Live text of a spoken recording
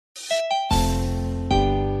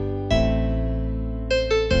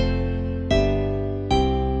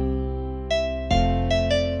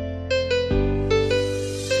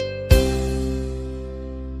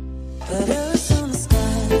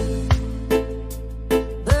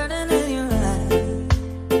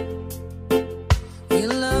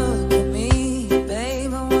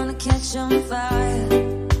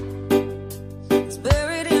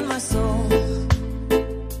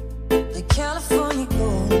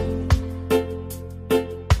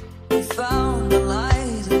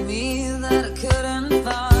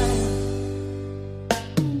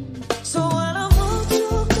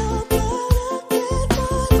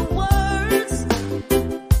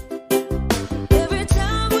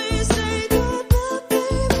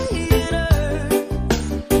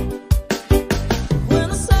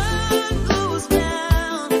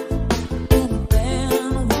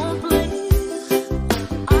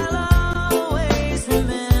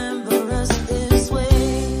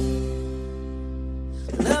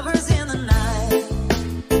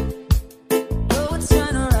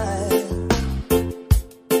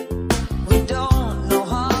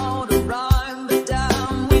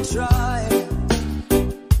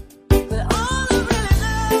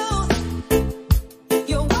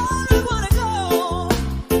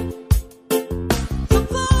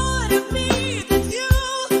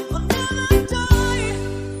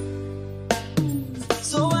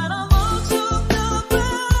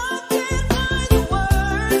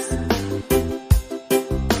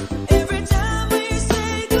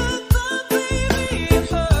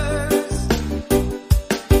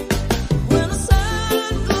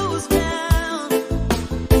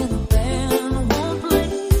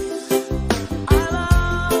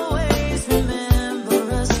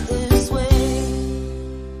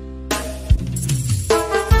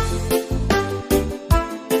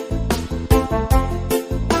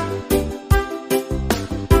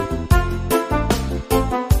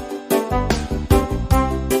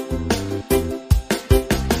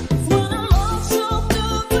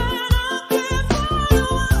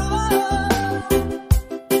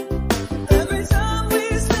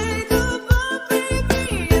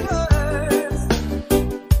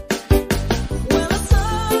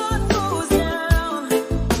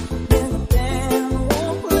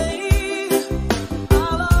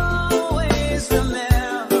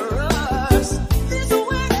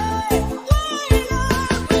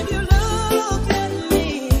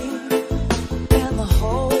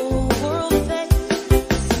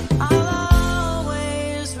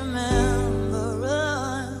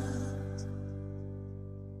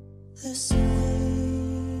this way.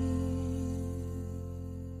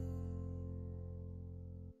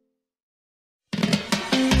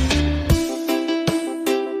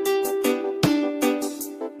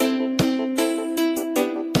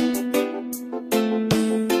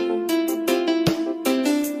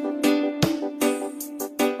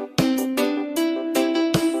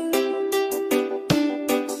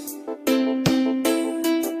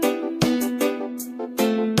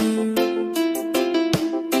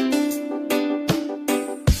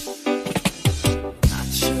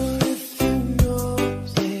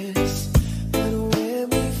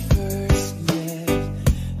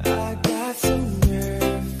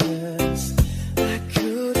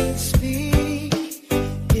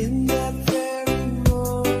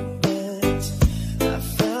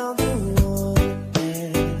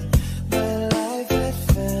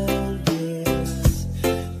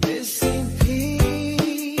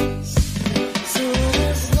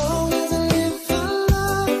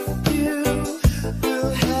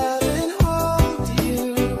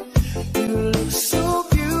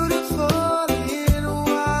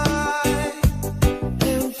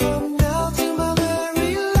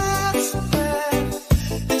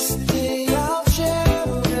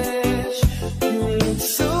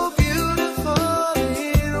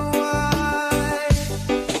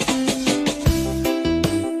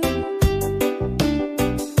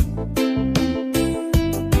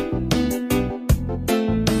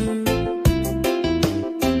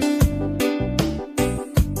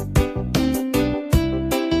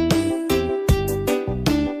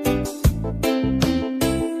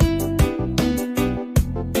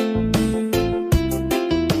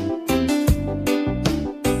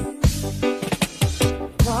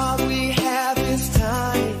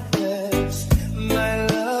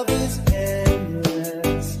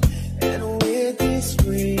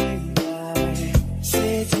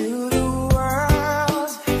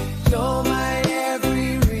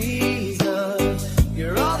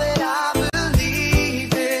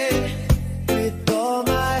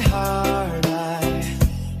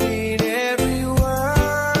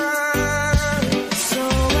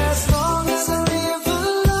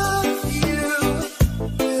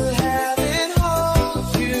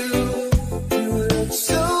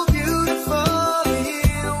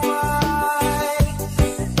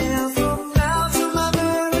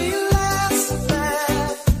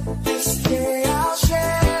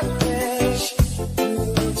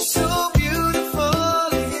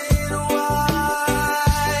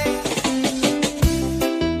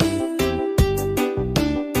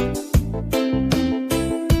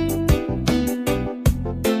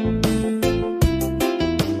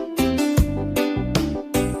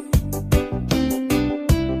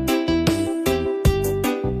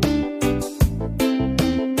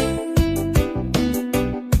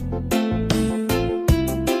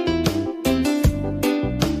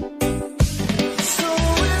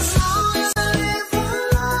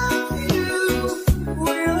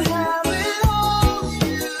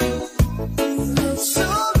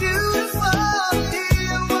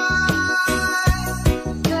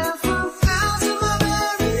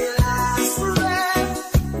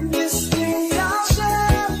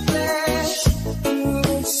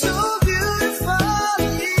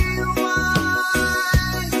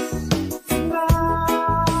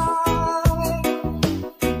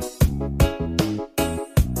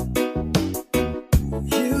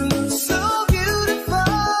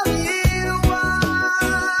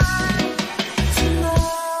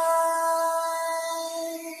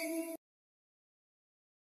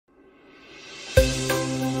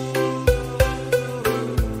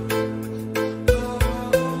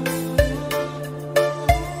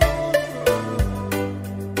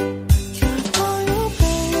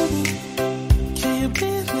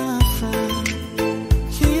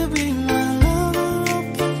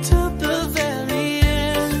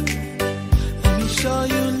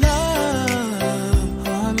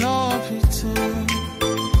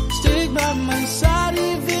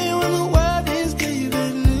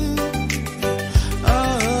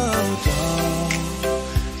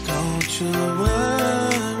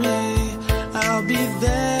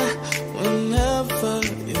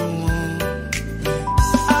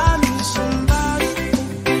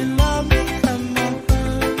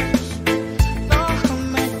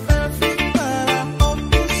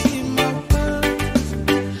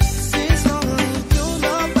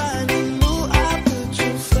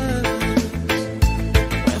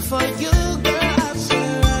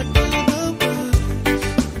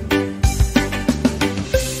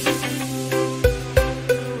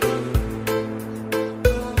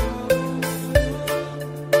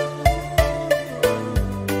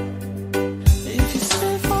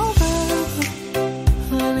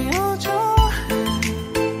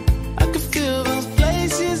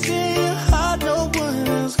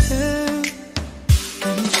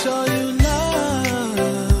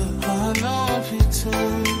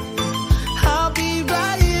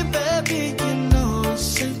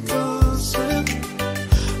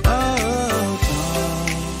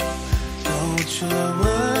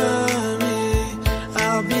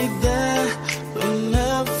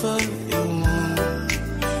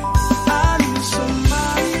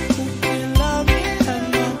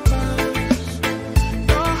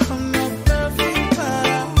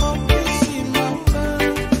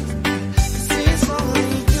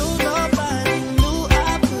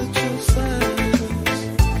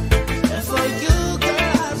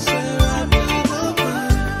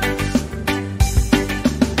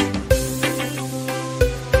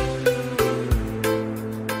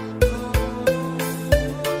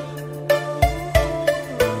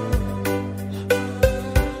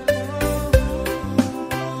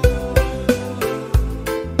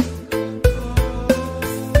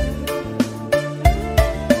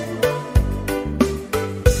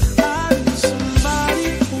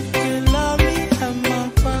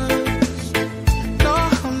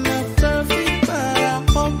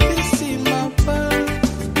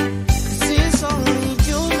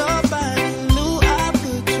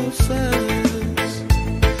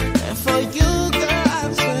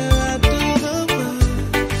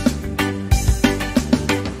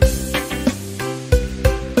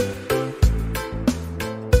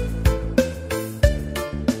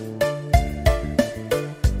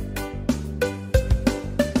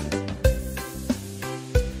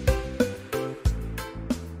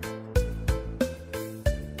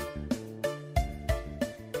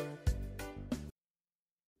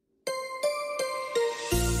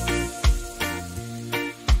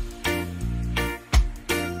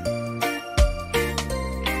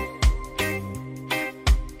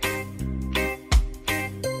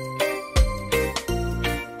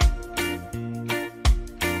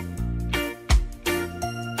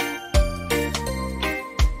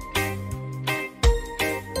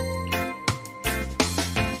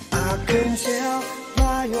 Couldn't tell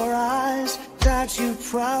by your eyes that you've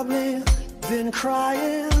probably been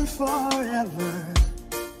crying forever.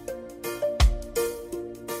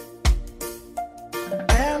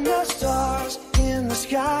 And the stars in the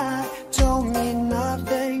sky don't mean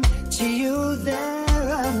nothing to you, they're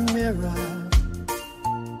a mirror.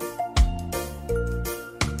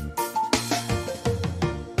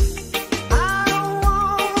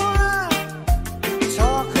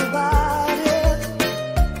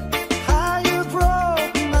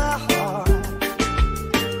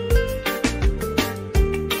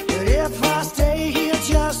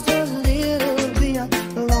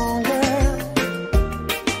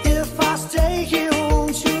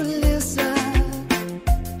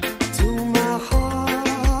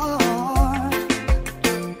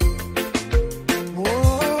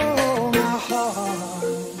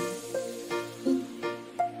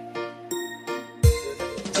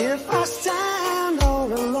 If I stand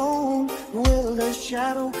all alone, will the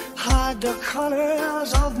shadow hide the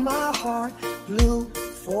colors of my heart? Blue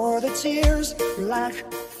for the tears, black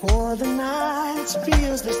for the nights,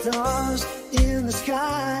 fears the stars in the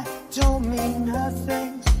sky don't mean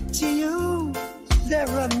nothing to you, they're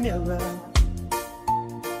a mirror.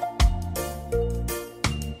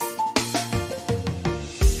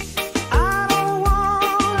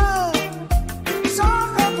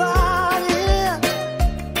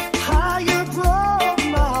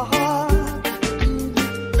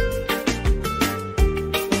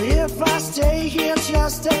 If I stay here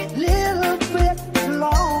just a little bit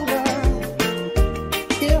longer,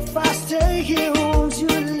 if I stay here, won't you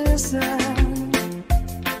listen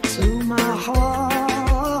to my heart?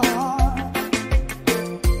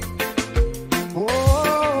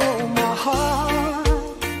 Oh, my heart,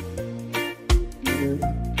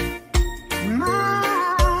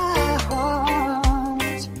 my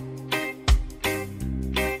heart,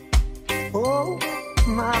 oh,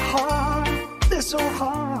 my heart is so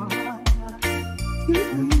hard.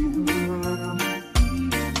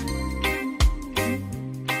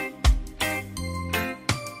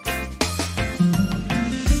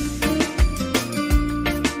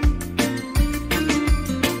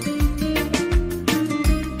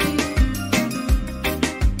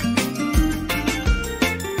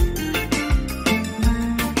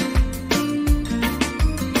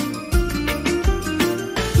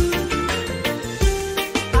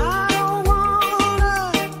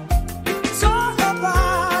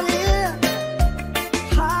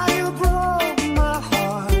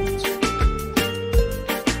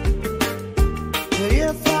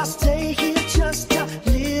 If I stay here just a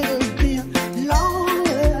little bit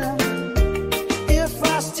longer, if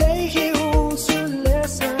I stay here, won't you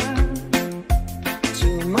listen to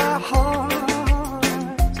my heart?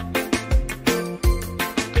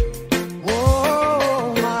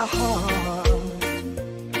 Oh, my heart,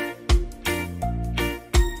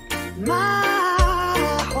 my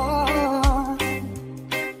heart,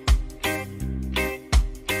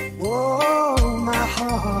 oh, my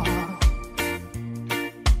heart.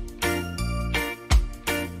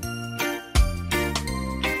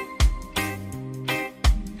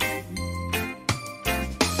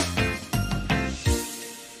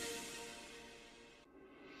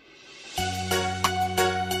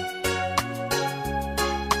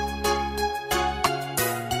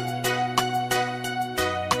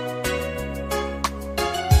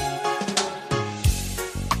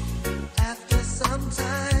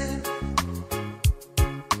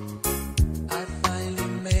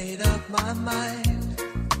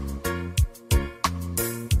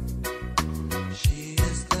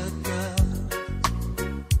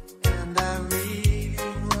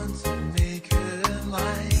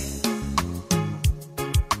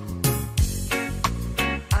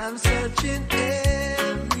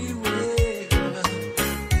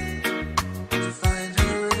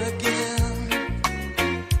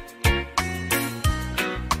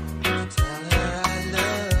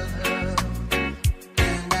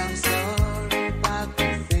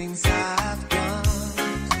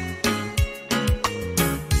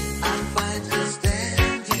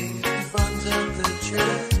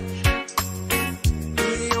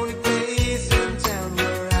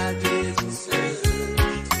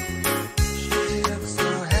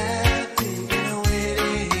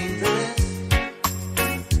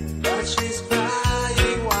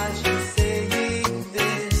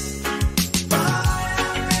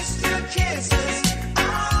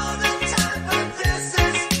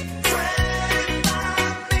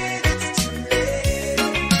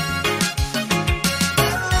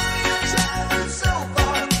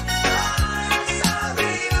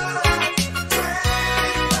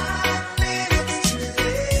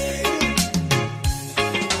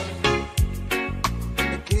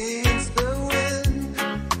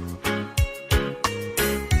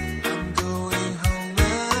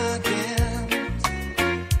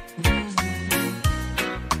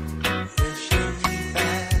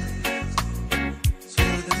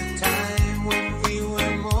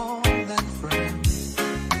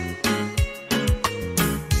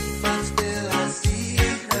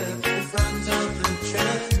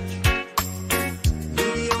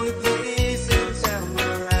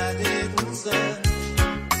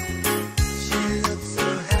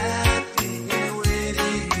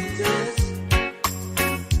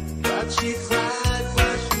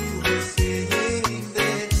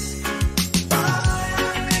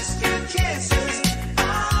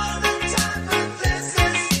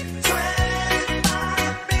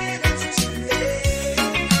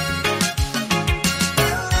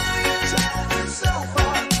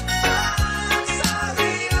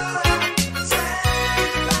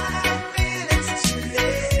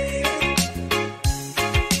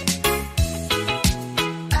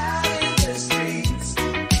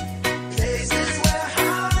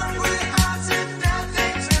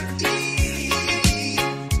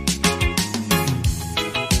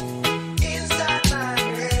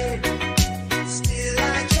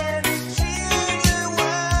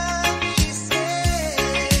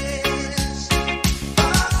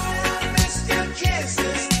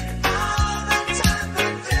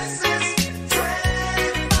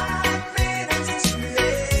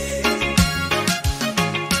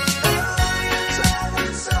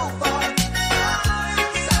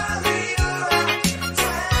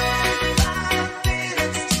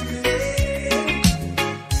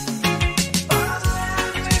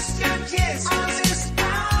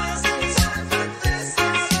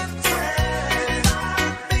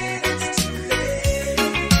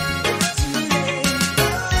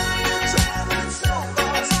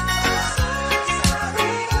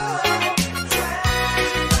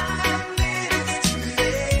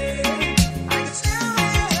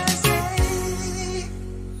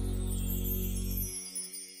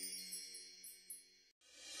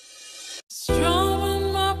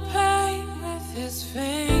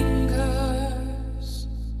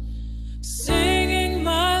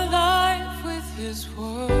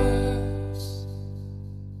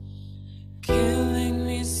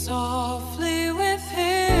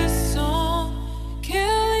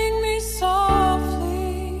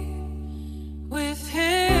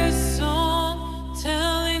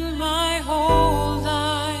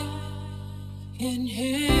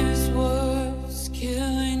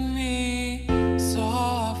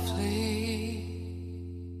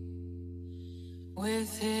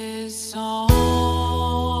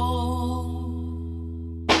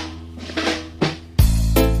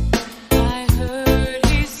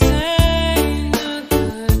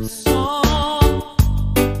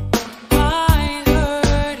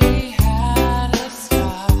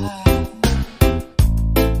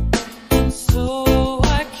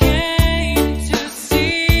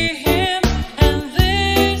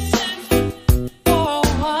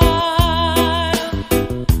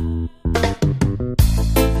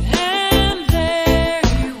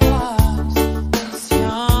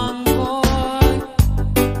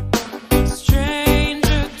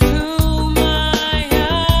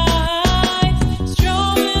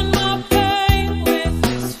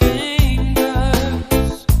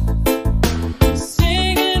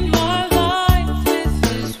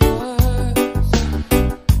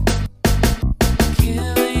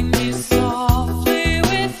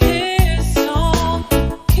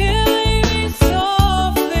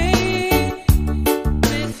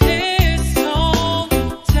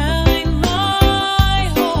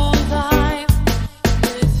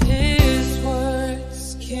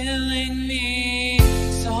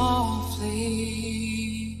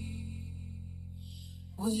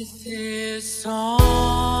 this song.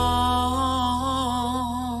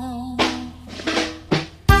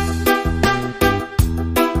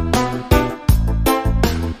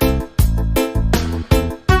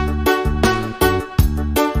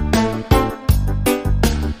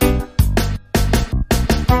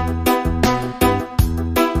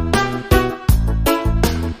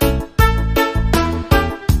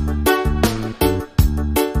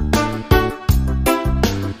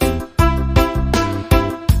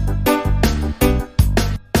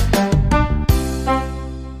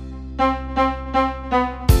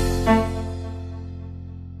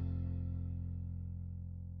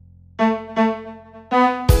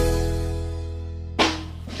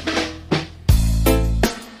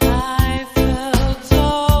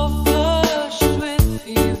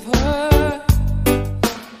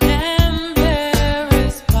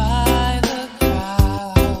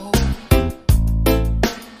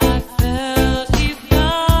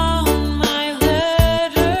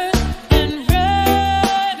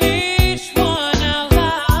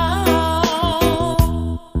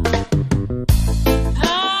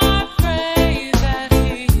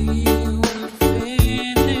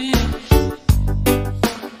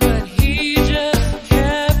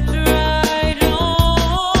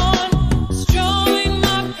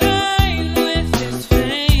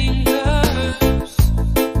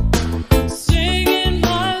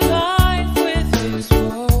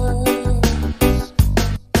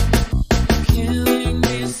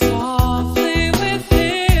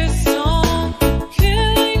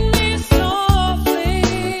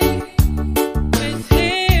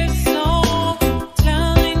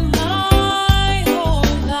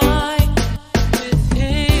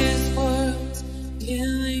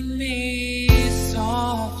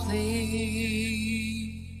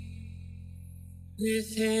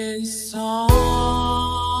 With his song.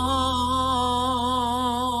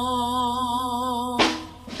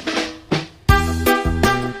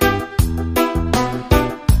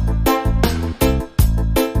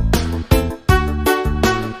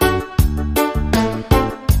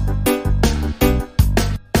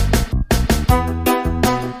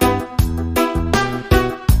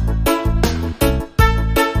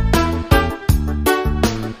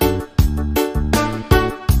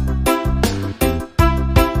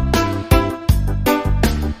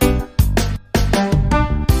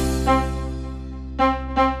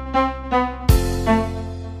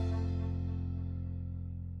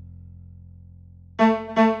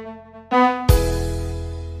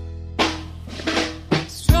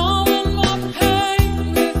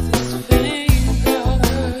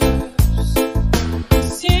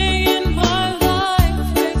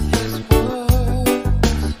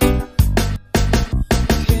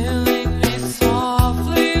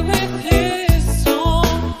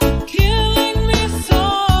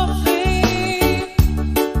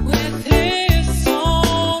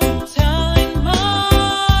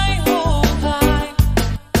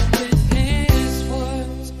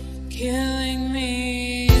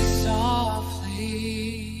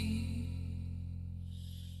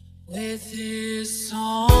 With his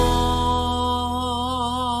song.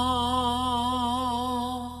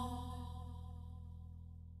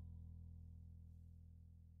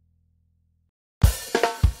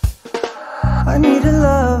 I need a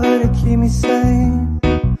lover to keep me sane,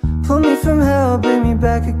 pull me from hell, bring me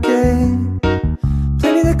back again.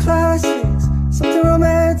 Play me the classics, something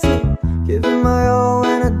romantic, giving my all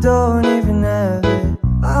when I don't even have it.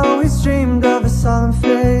 I always dreamed of a solemn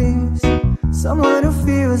face, someone who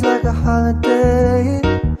feels like a holiday.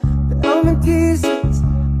 But now I'm in pieces,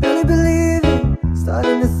 barely believing,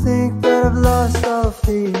 starting to think that I've lost all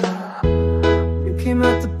feeling. You came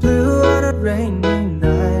out the blue on a rainy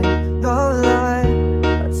night, no lie,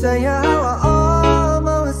 I'll tell you how I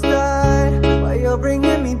almost died, while you're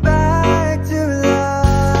bringing me back to life.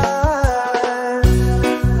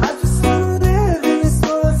 I just wanna live in this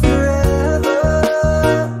world forever,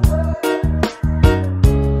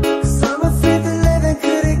 'cause I'm afraid that living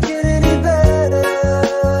couldn't get any better.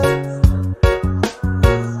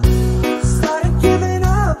 Started giving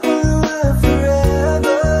up on the world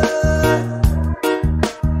forever,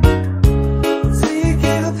 till you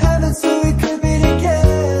gave up heaven so we could be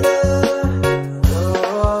together.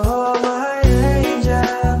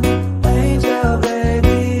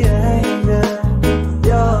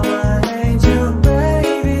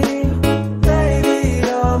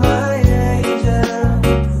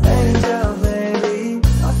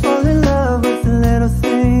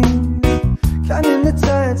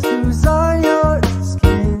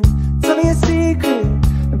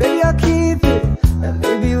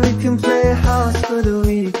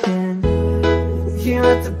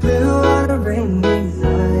 blue on a rainy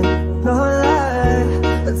night. No lie,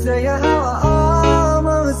 I'll tell you how I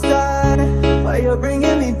almost died, while you're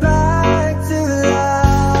bringing me back to life.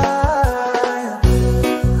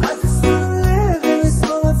 I just wanna live in this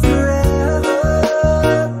moment forever,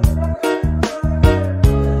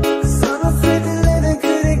 'cause I'm afraid that living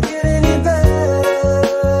couldn't get any better.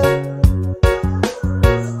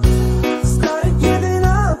 Started giving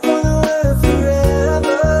up on the word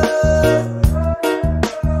forever,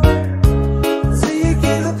 till you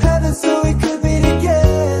gave up heaven so we could be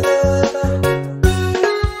together.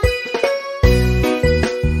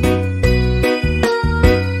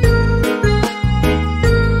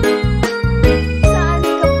 Saan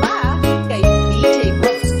ka pa? Kay DJ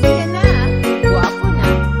Box ka na. Guwapo na.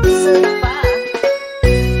 Serve pa.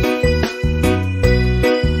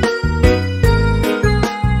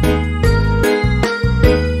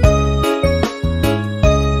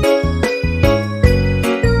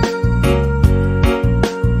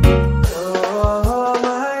 Oh,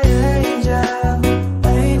 my angel,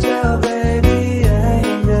 angel, baby,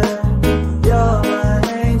 angel. You're my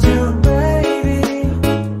angel, baby,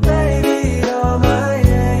 baby. You're my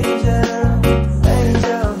angel,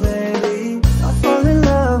 angel, baby. I fall in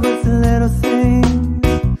love with the little things,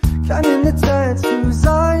 counting the tattoos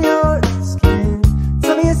on your skin.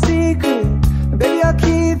 Tell me a secret, and baby, I'll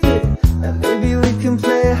keep it. And maybe we can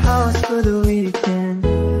play house for the weekend.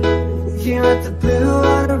 Here at the blue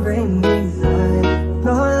on a rainy night.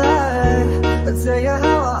 No lie, I'll tell you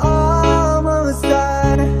how I almost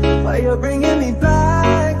died, while you're bringing me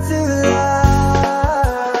back to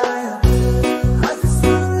life. I just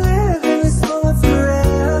wanna live in this moment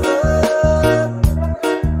forever,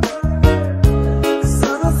 'cause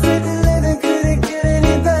I'm afraid that living couldn't get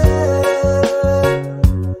any better.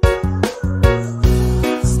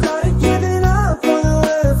 Started giving up on the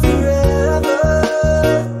word forever,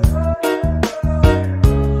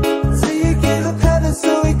 till you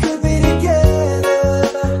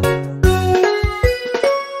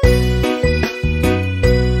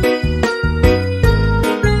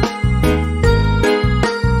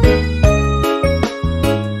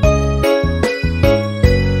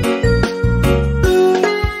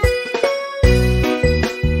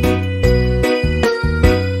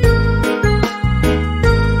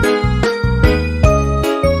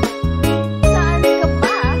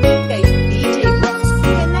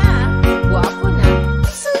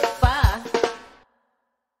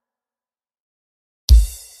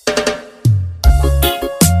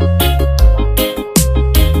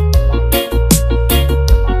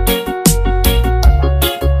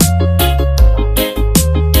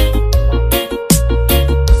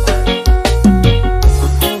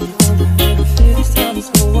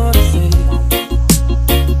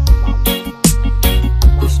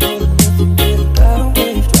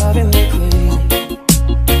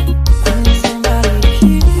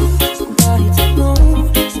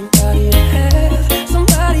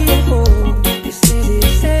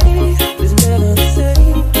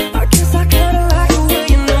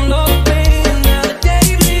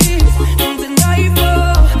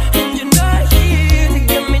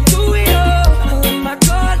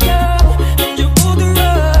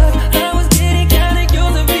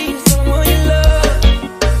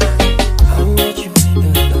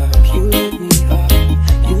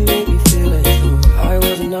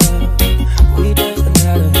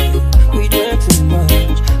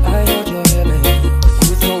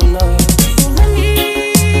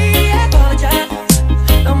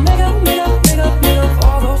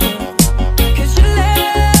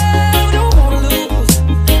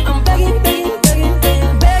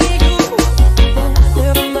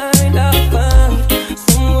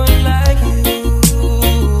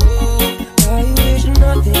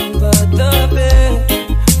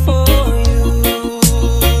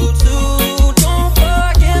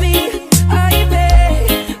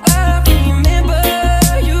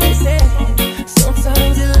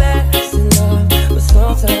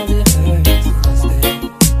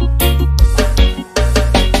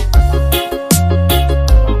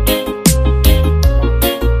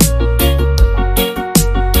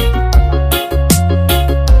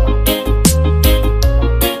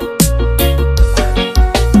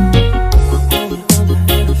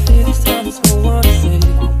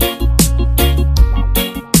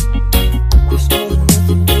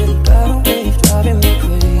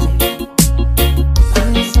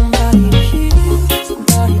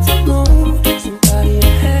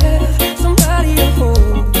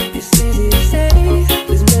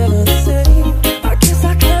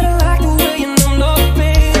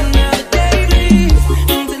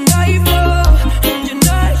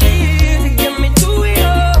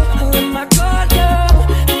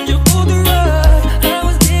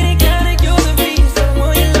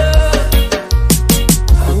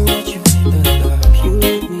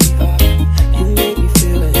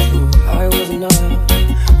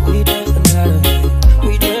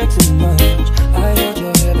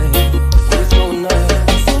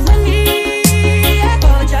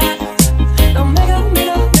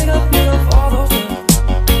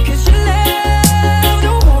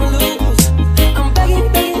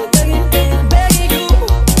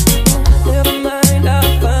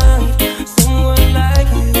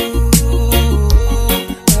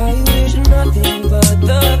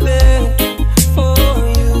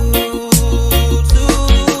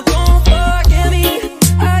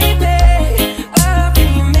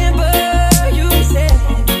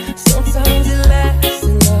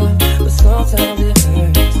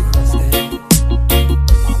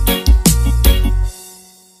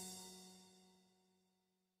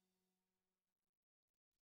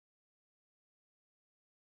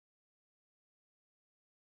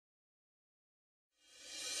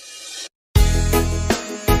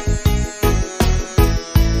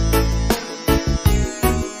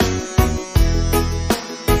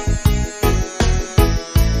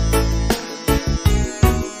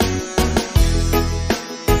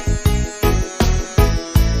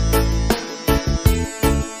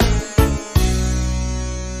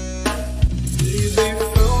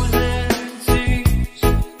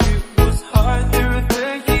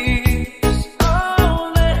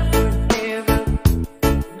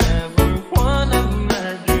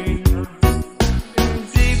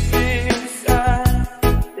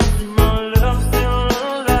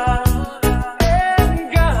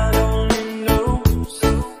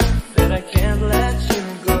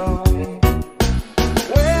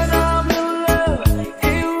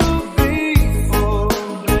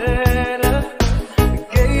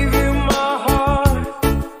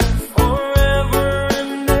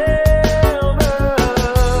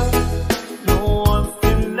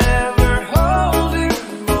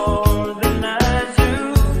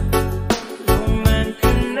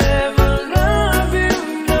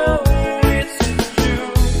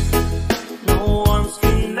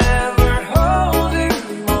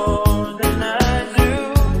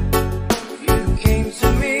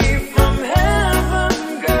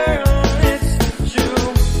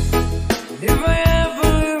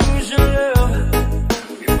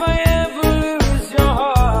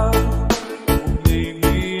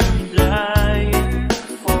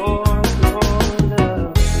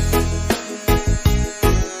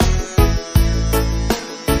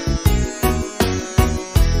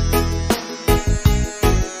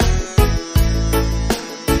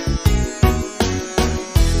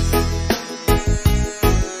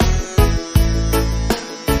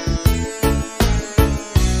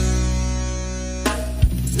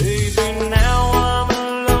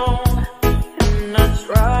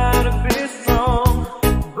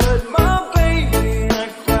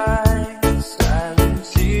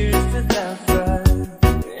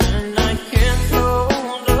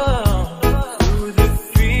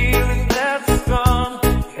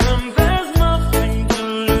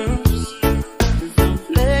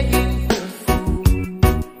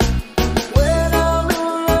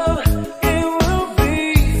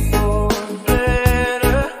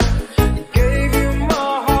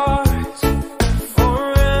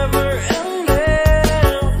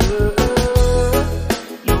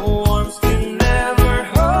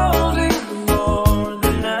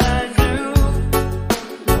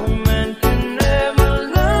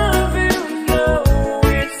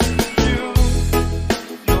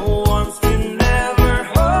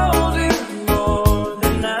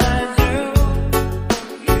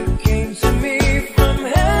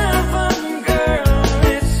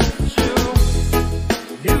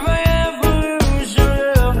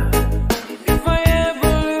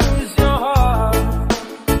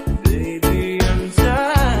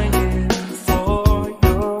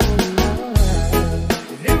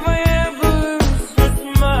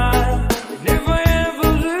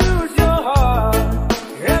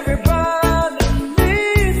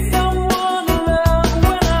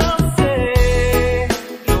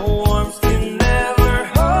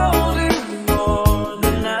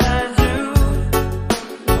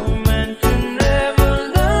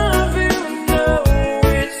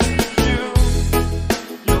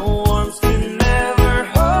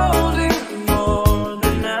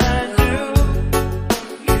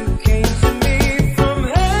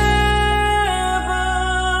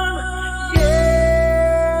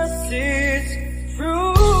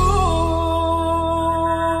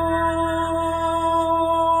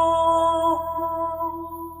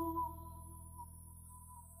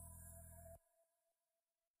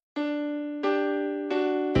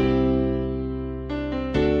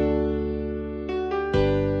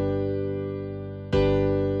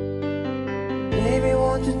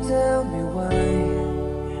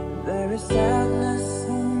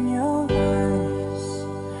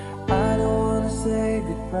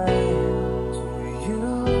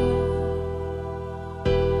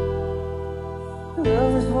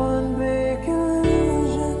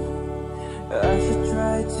I should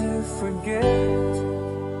try to forget,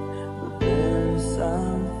 but there's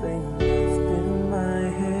something left in my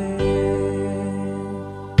head.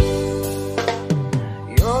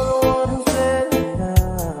 You're the one who set it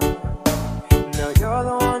up. Now you're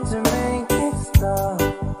the one to make it stop.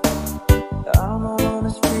 I'm the one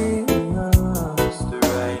who's feeling lost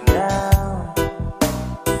right now.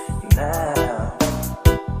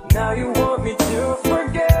 Now you want me to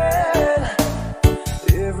forget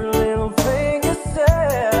every little thing you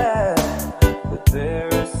said, but there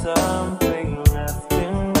is something left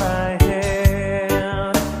in my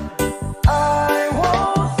head. I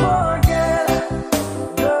won't forget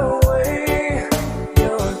the way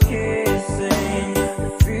you're kissing,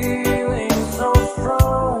 feeling so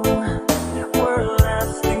strong. We're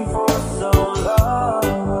lasting for so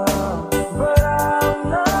long, but I'm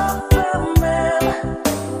not the man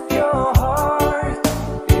your heart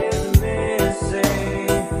is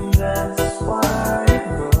missing. That's why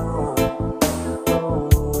you go.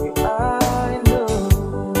 Oh, I know.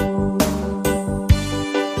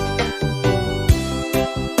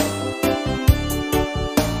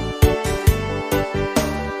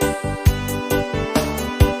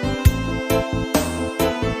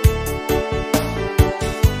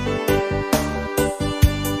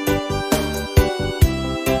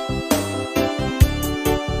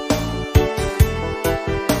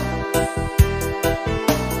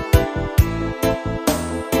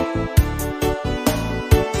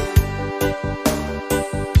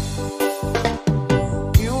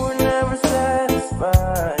 You were never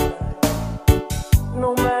satisfied,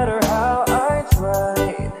 no matter how I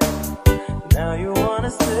tried. Now you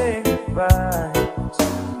wanna say goodbye to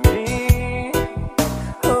me.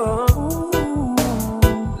 Oh,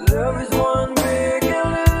 love is one big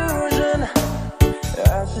illusion.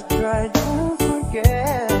 I should try to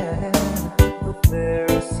forget, but there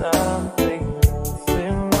is something else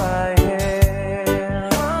in my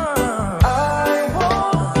head. I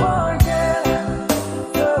won't forget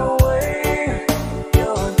the way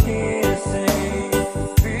you're kissing,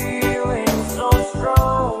 feeling so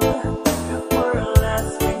strong. We're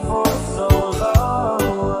lasting for so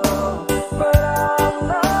long, but I'm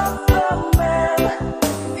not the man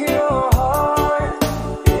your heart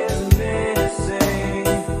is missing.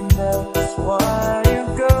 That's why you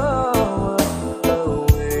go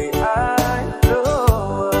away. I know.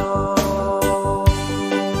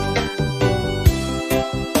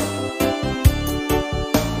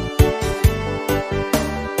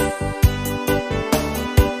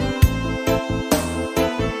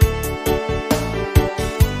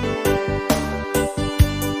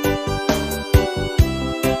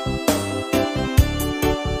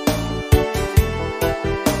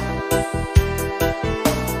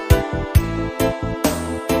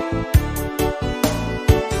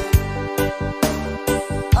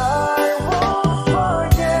 I won't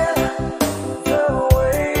forget the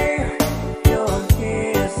way you're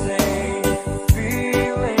kissing,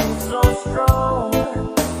 feeling so strong.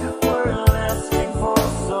 We're lasting for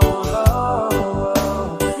so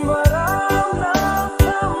long, but I'm not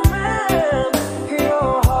the man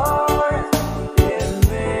your heart is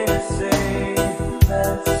missing.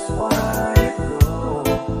 That's why you go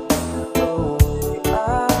away. I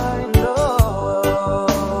know.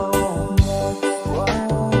 That's why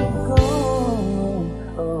you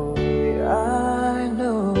go away. I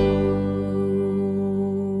know.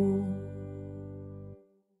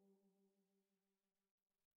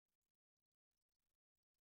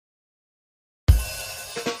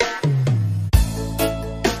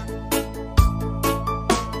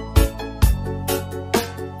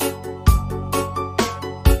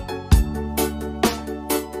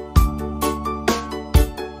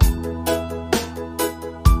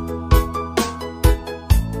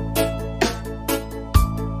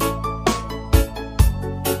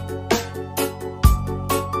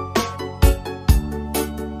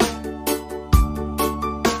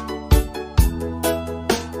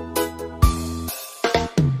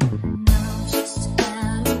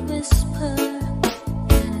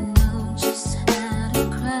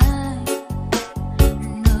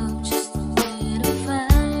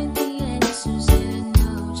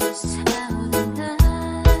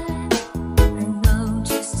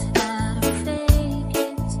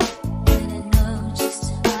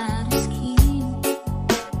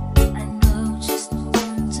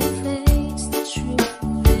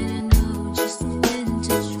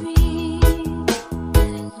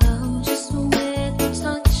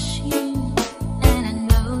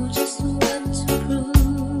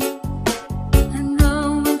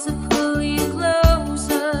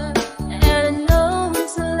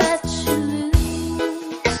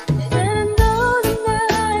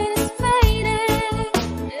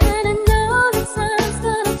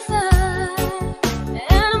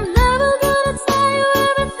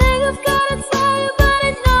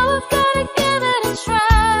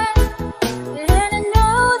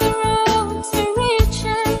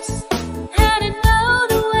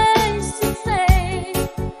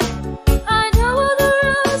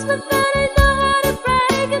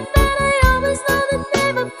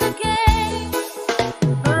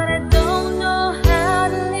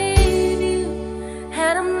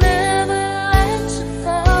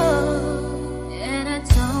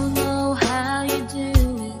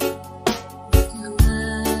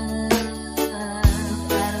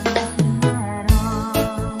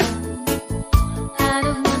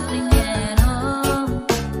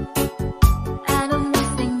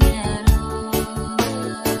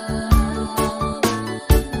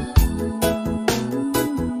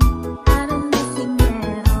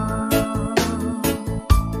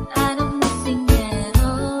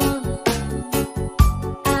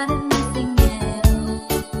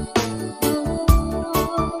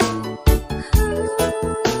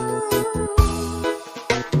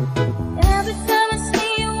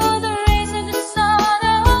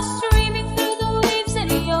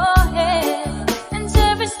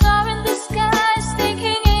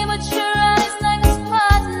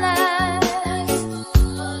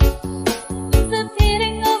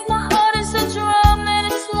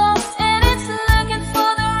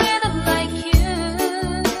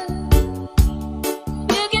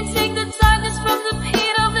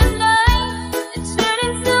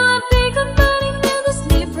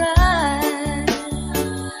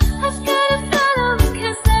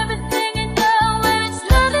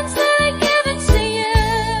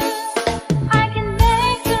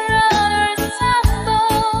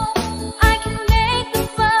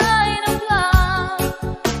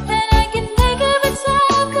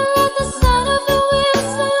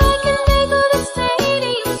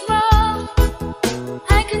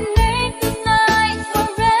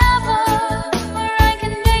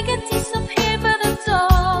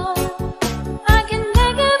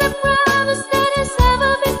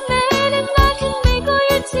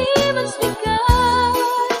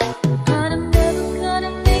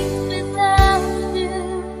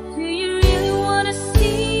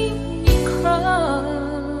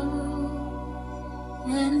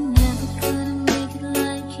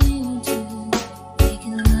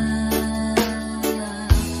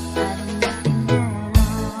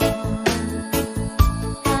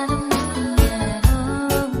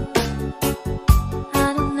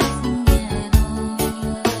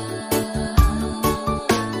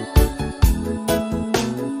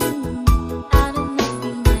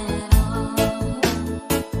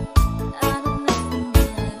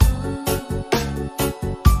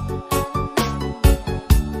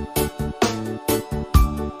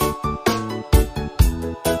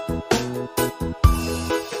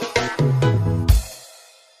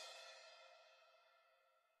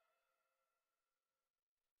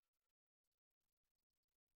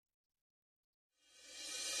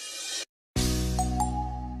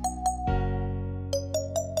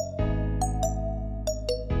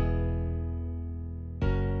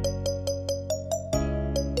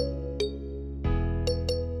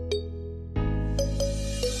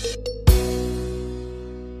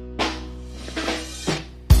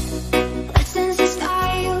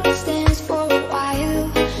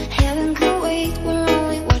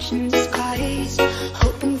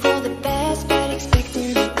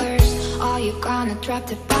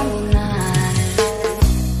 dropped it by the night.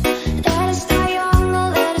 Let us die young or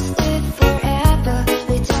let us live forever.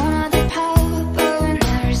 We don't have the power, but we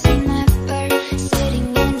never say never.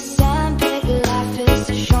 Sitting in the sandpit, life is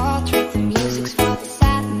a short trip. The music's for the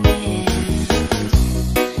sadness.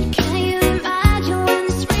 Can you imagine when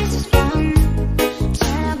this race is won?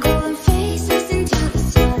 Turn our golden faces into the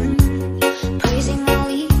sun. Praising our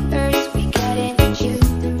leaders, we get into you.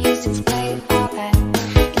 The music's played all that.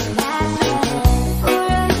 It's madness.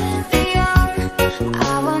 Forever young,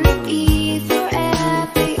 I wanna be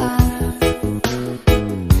forever young.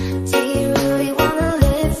 Do you really wanna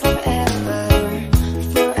live forever,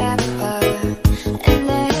 forever and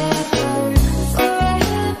ever?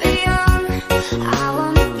 Forever young, I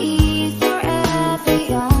wanna be forever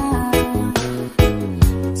young.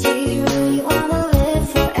 Do you really wanna live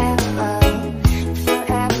forever,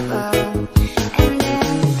 forever and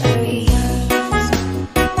ever young?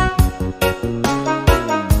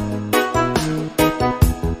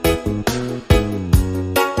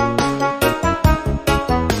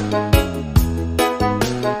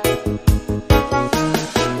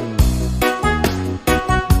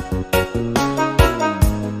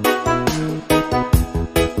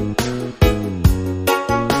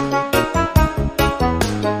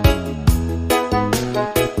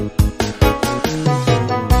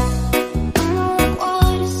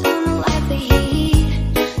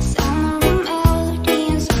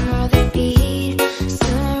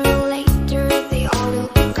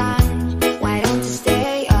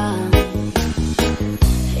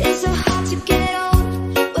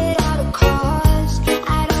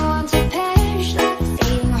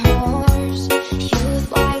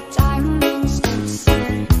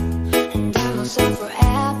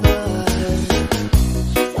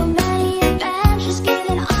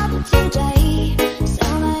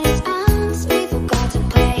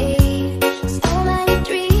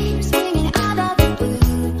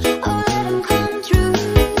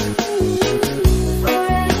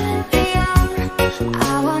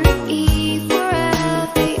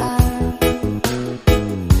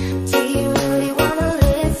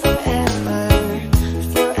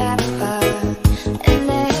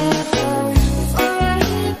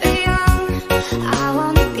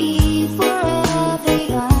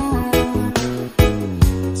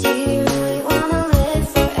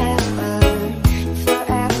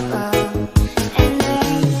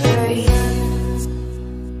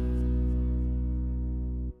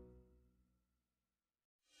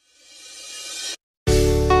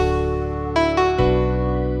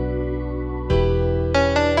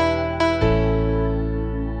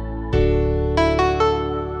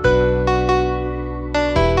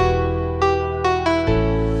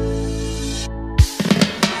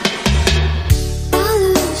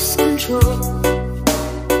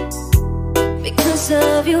 Because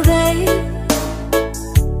of you, babe,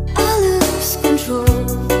 I lose control.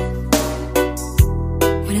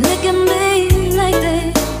 When you look at me like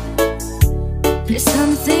that, there's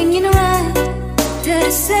something in your eye that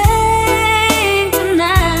is saying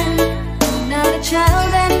tonight, I'm not a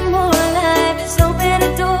child anymore. Life has opened a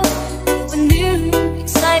door to a new,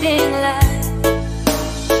 exciting life.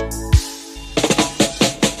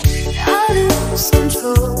 I lose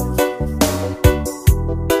control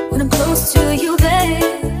when I'm close to you, babe.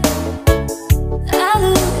 I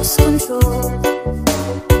lose control.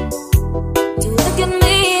 You look at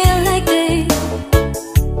me like that,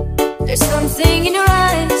 there's something in your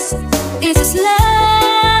eyes. Is this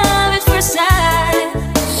love at first sight?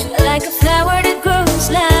 Like a flower that grows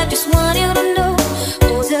live, just want you to know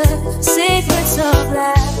all the secrets of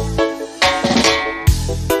life.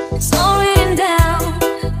 It's all written down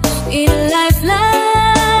in a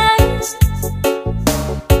lifelines.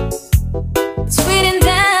 It's written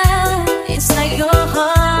down inside your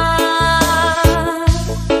heart.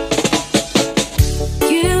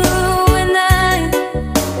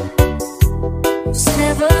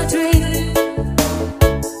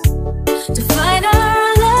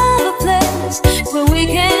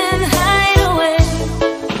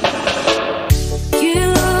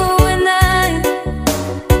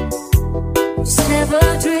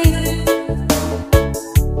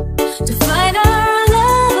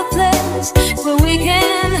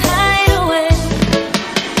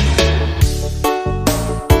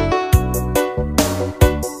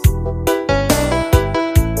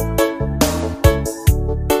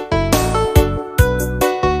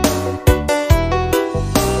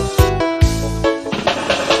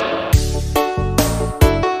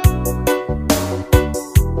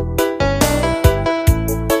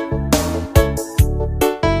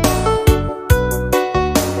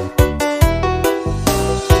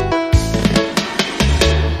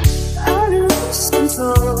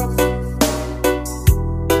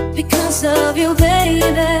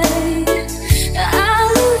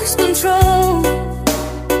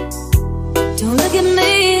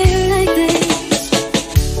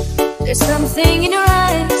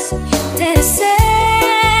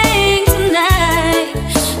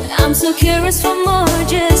 curious for more,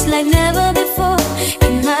 just like never before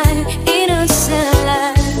in my innocent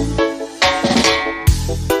life.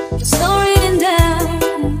 There's no reading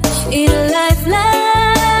down in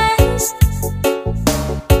lifelines.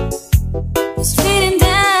 It's feeding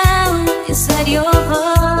down inside your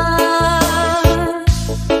heart.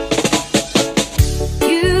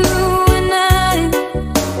 You and I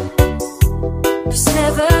just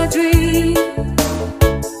have a dream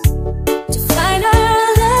to find our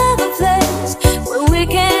love a place where we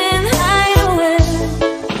can hide away.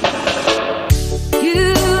 You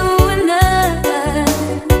and I,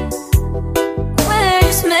 we're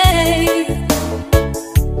just made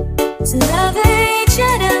to love each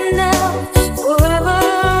other now, forever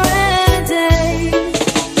and a day.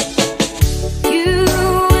 You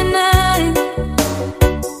and I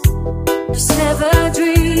just have a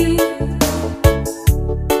dream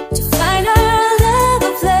to find our love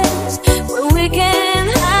a place where we can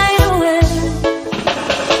hide away.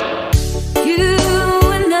 You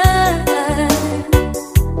and I,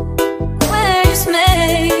 we're just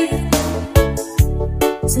made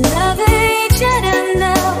to love each other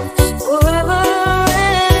now, forever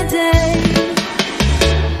and a day.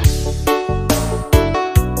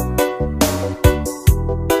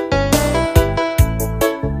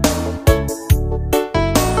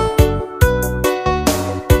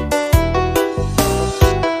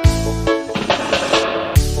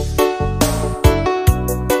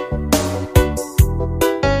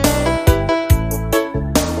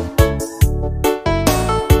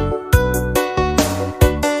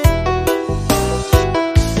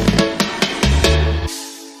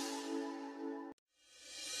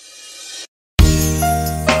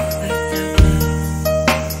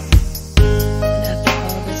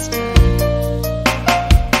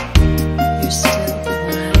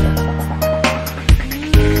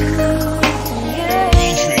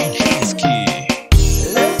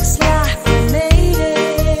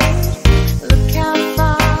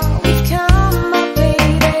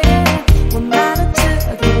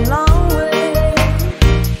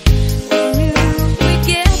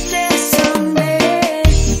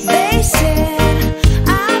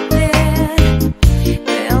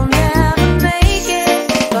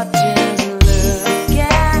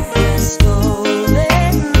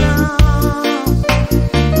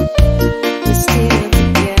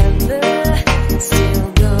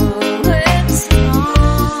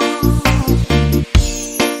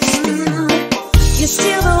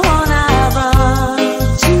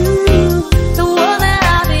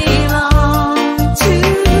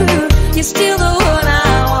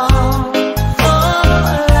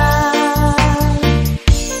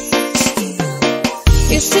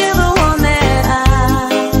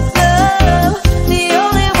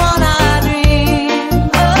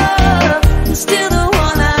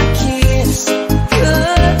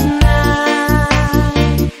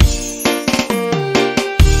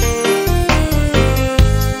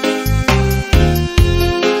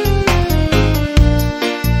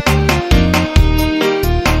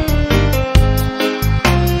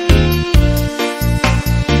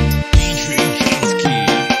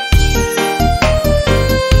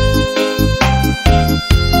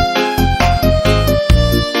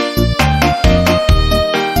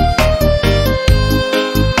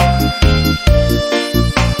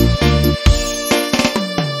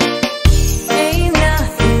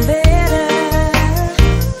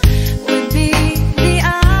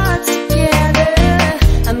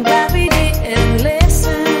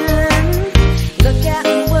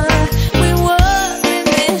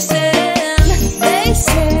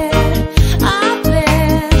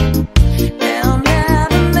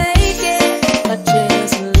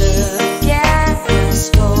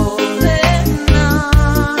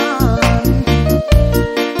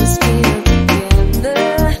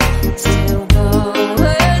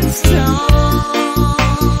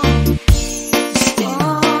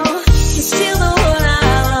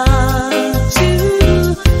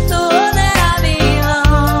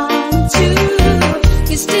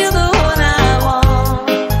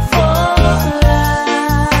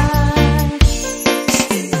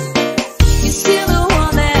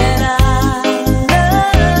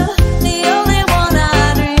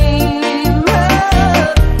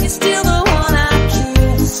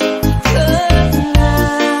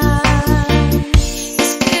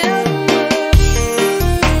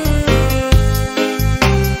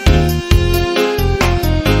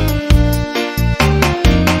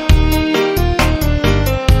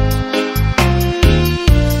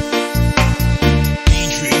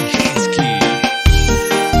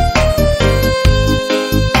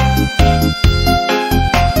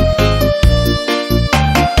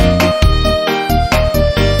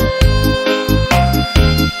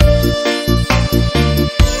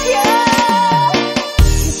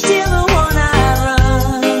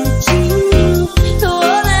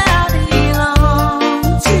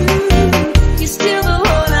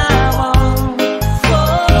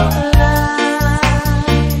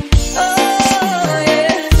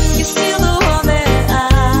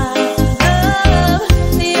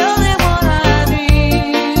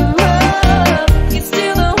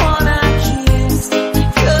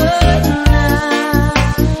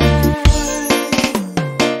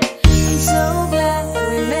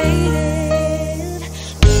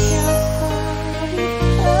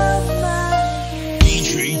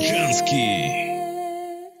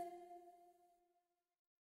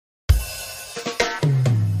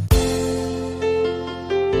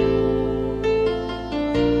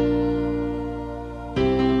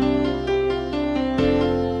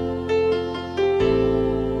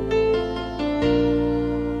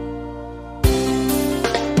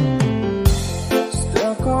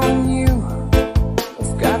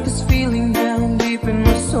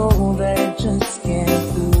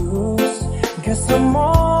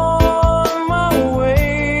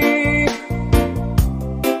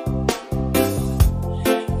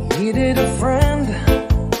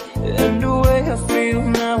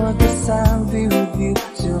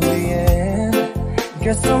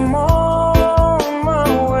 Guess I'm on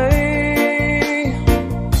my way.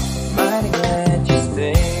 Mighty glad you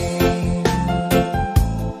stayed.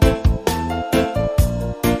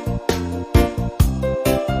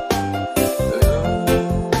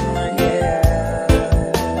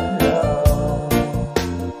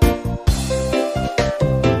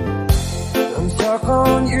 I'm stuck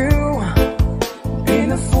on you,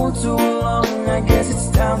 been a fool too long. I guess it's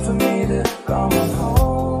time for me to come on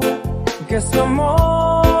home. Guess I'm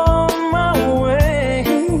on my way.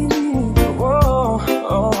 Whoa,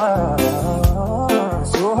 oh,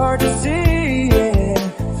 so hard to see, yeah,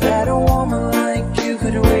 that a woman like you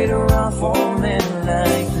could wait around for a man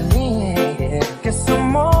like me. Guess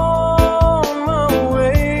I'm on my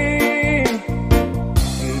way.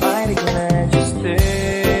 Mighty glad you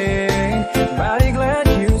stayed. Mighty glad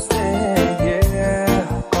you stayed,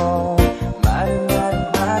 yeah. Oh, mighty glad,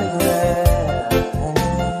 mighty glad.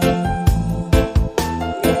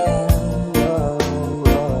 Yeah, whoa,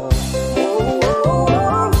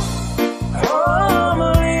 whoa. Oh, I'm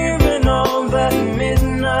leaving on that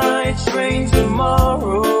midnight train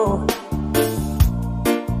tomorrow,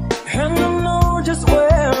 and I know just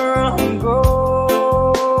where I'm going.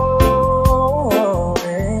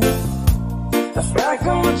 I've packed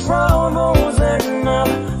all my troubles and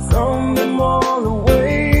I've thrown them all away.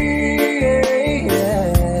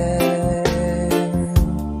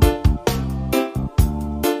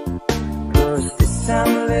 Cause this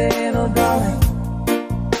time, little darling,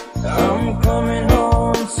 I'm coming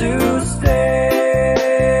home to stay.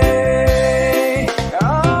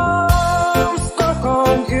 I'm stuck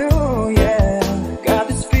on you, yeah. Got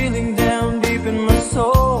this feeling down deep in my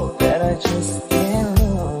soul that I just can't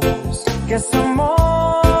lose. Guess I'm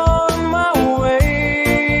on my way.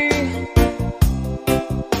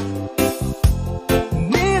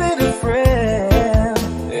 Needed a friend,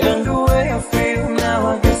 and the way I feel now,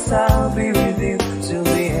 I guess I'll be with you till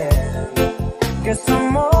the end. Guess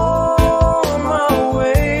I'm on my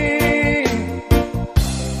way.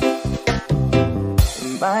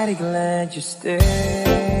 Mighty glad you stayed.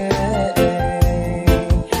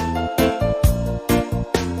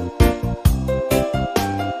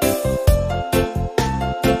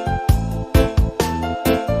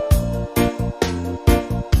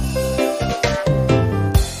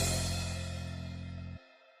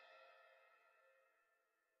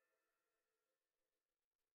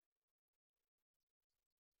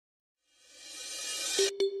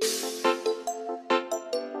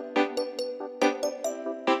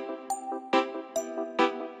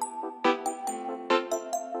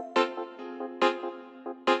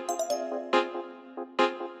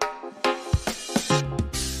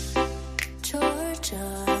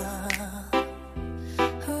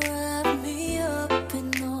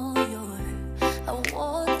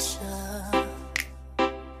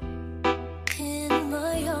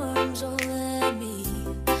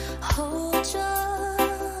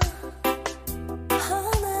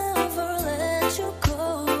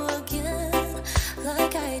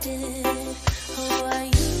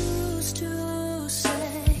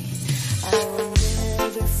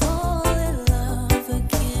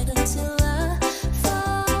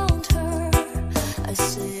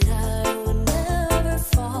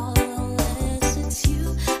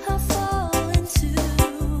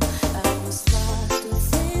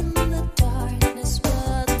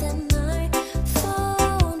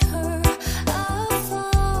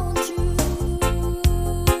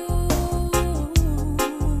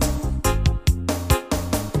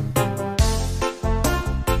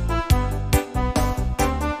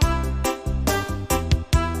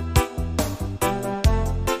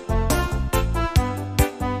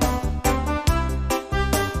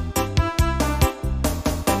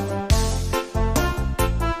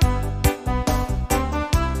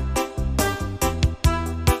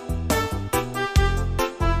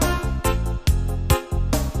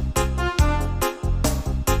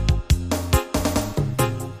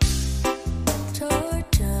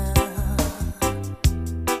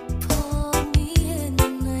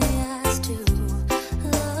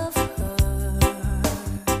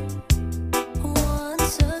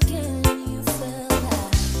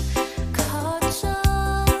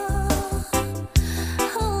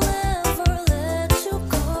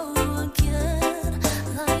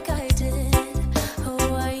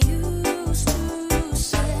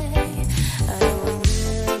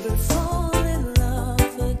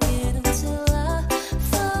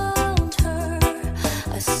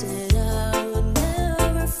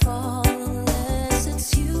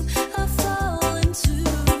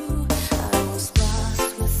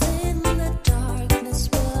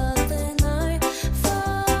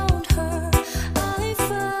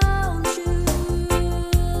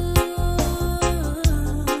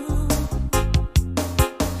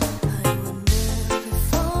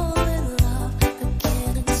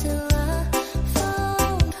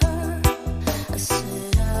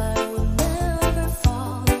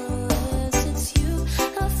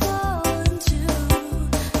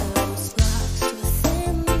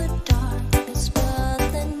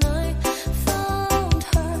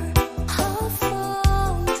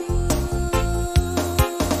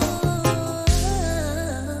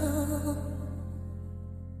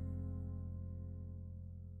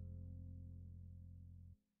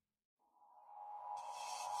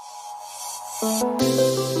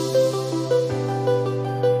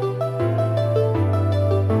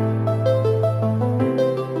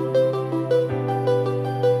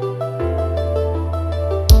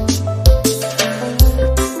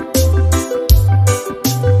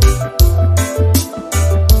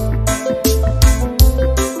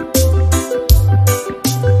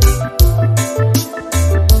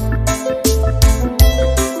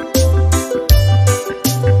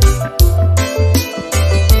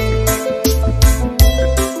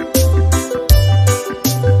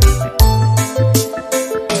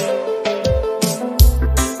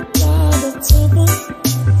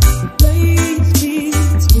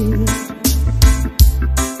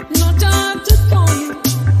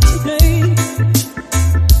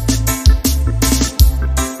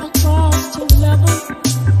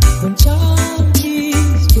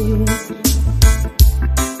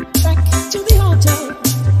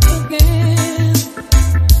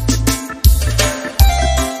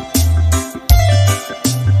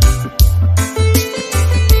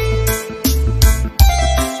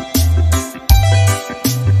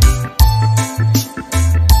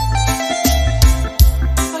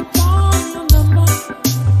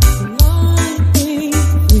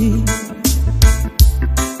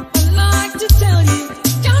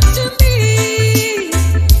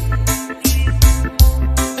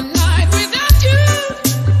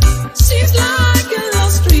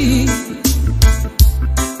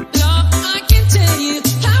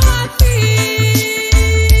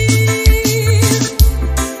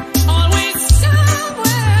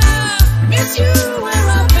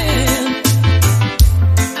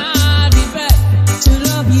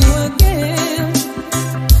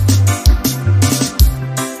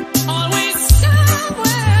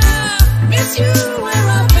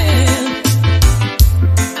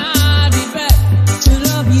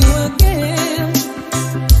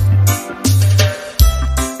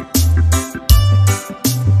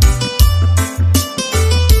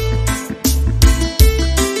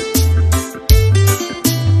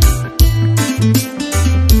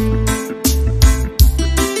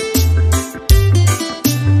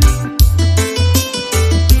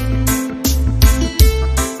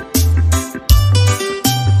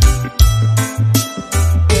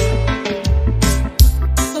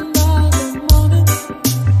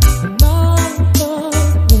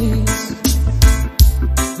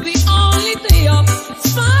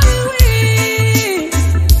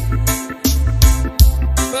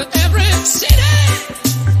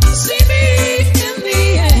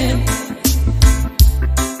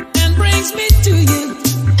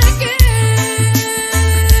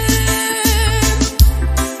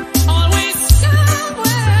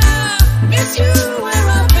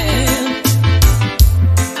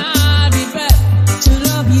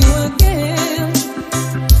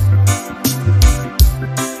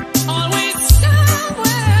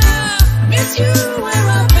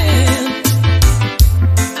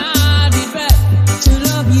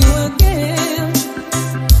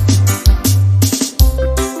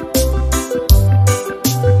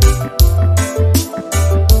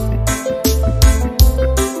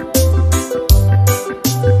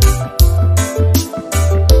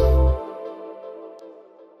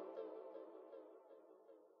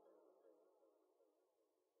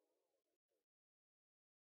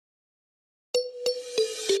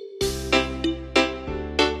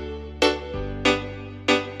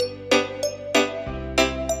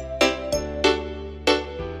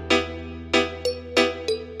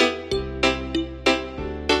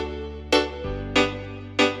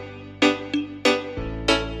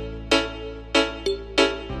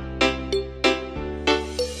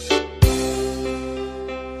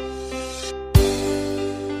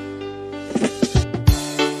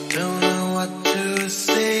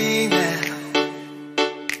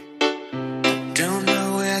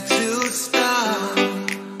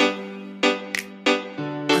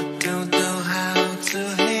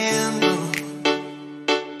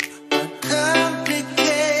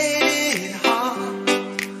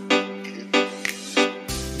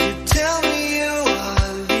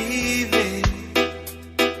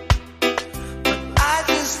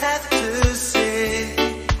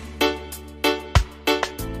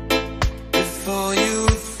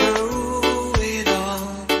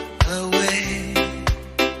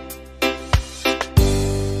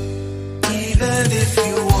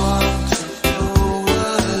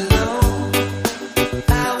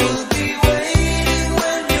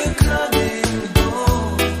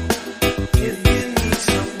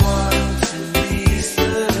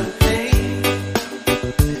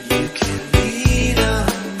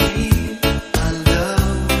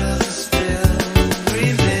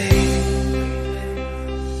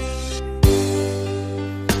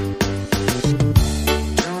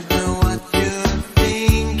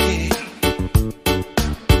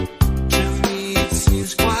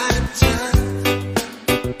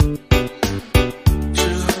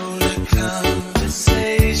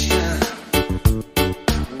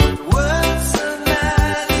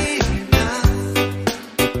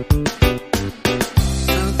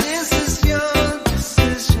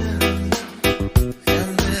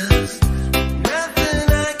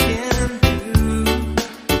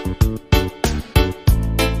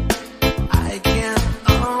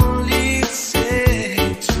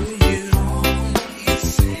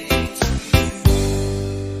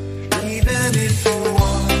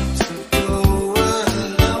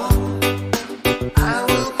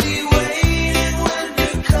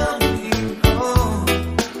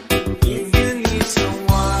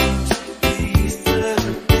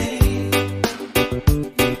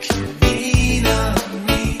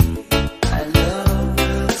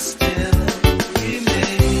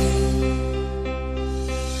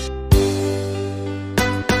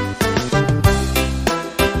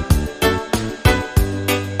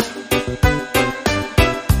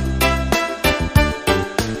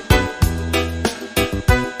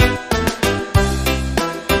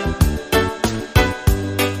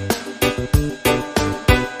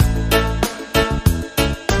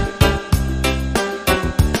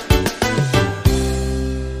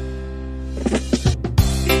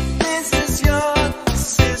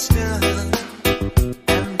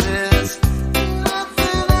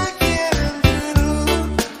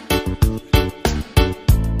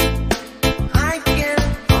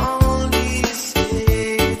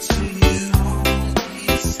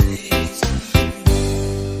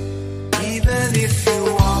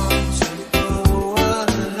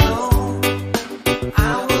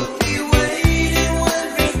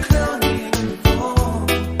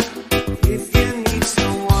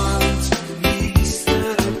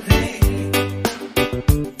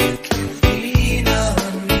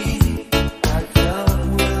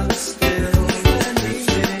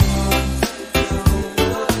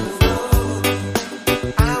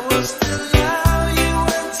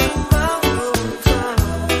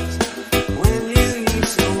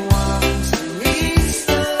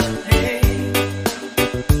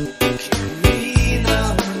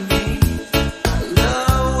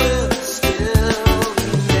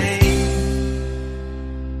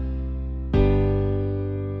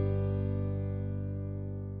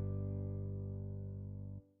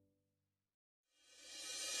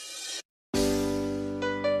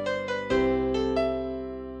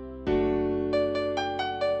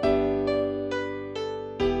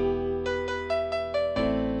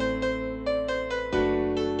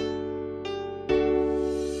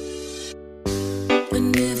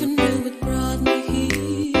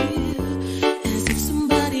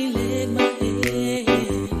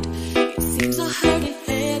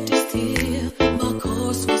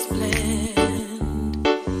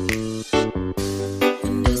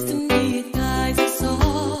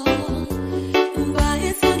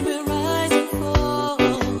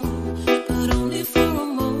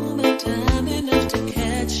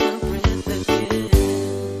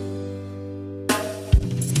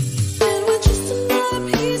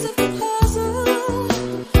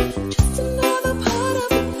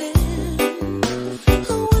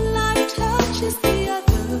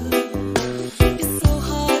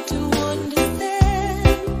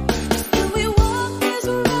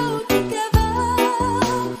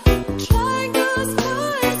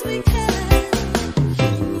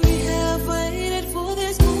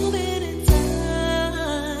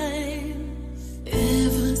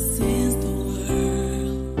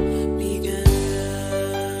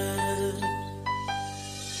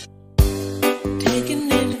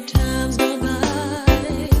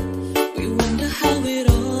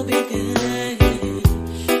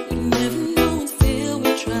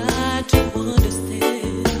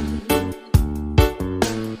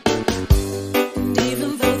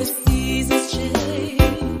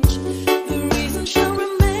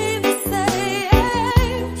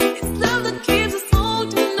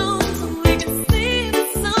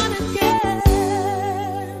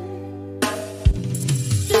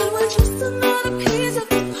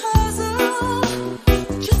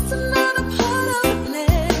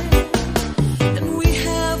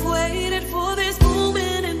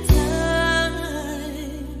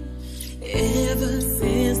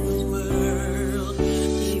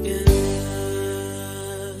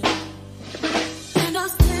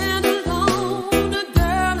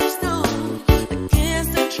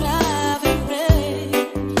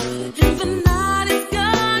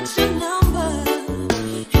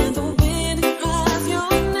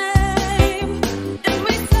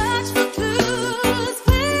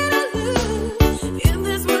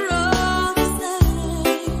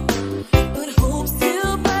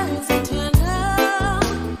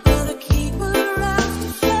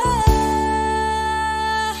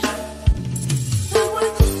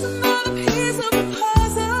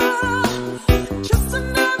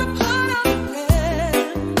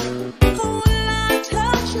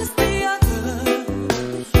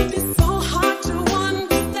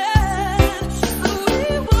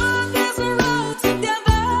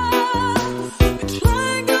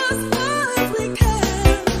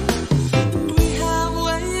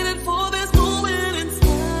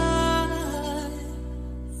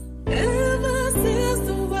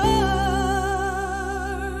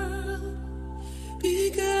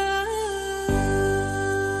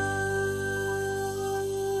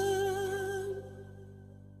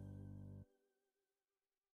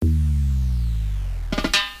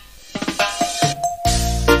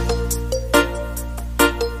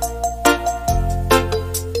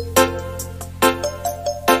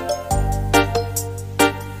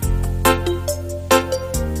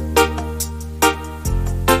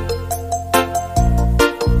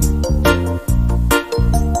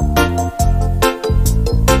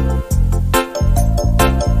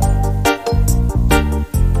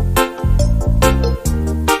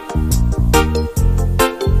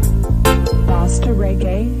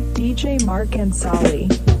 Mark and Sally.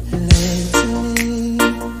 Lately,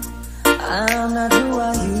 I'm not who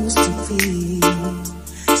I used to be.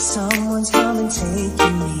 Someone's come and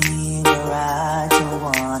taken me where I don't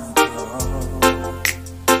wanna go.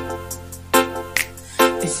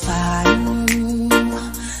 If I knew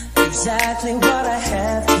exactly what I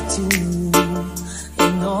have to do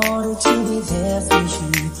in order to be there for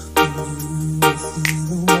you, you feel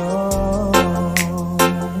alone.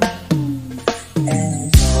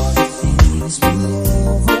 And all the things we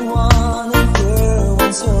ever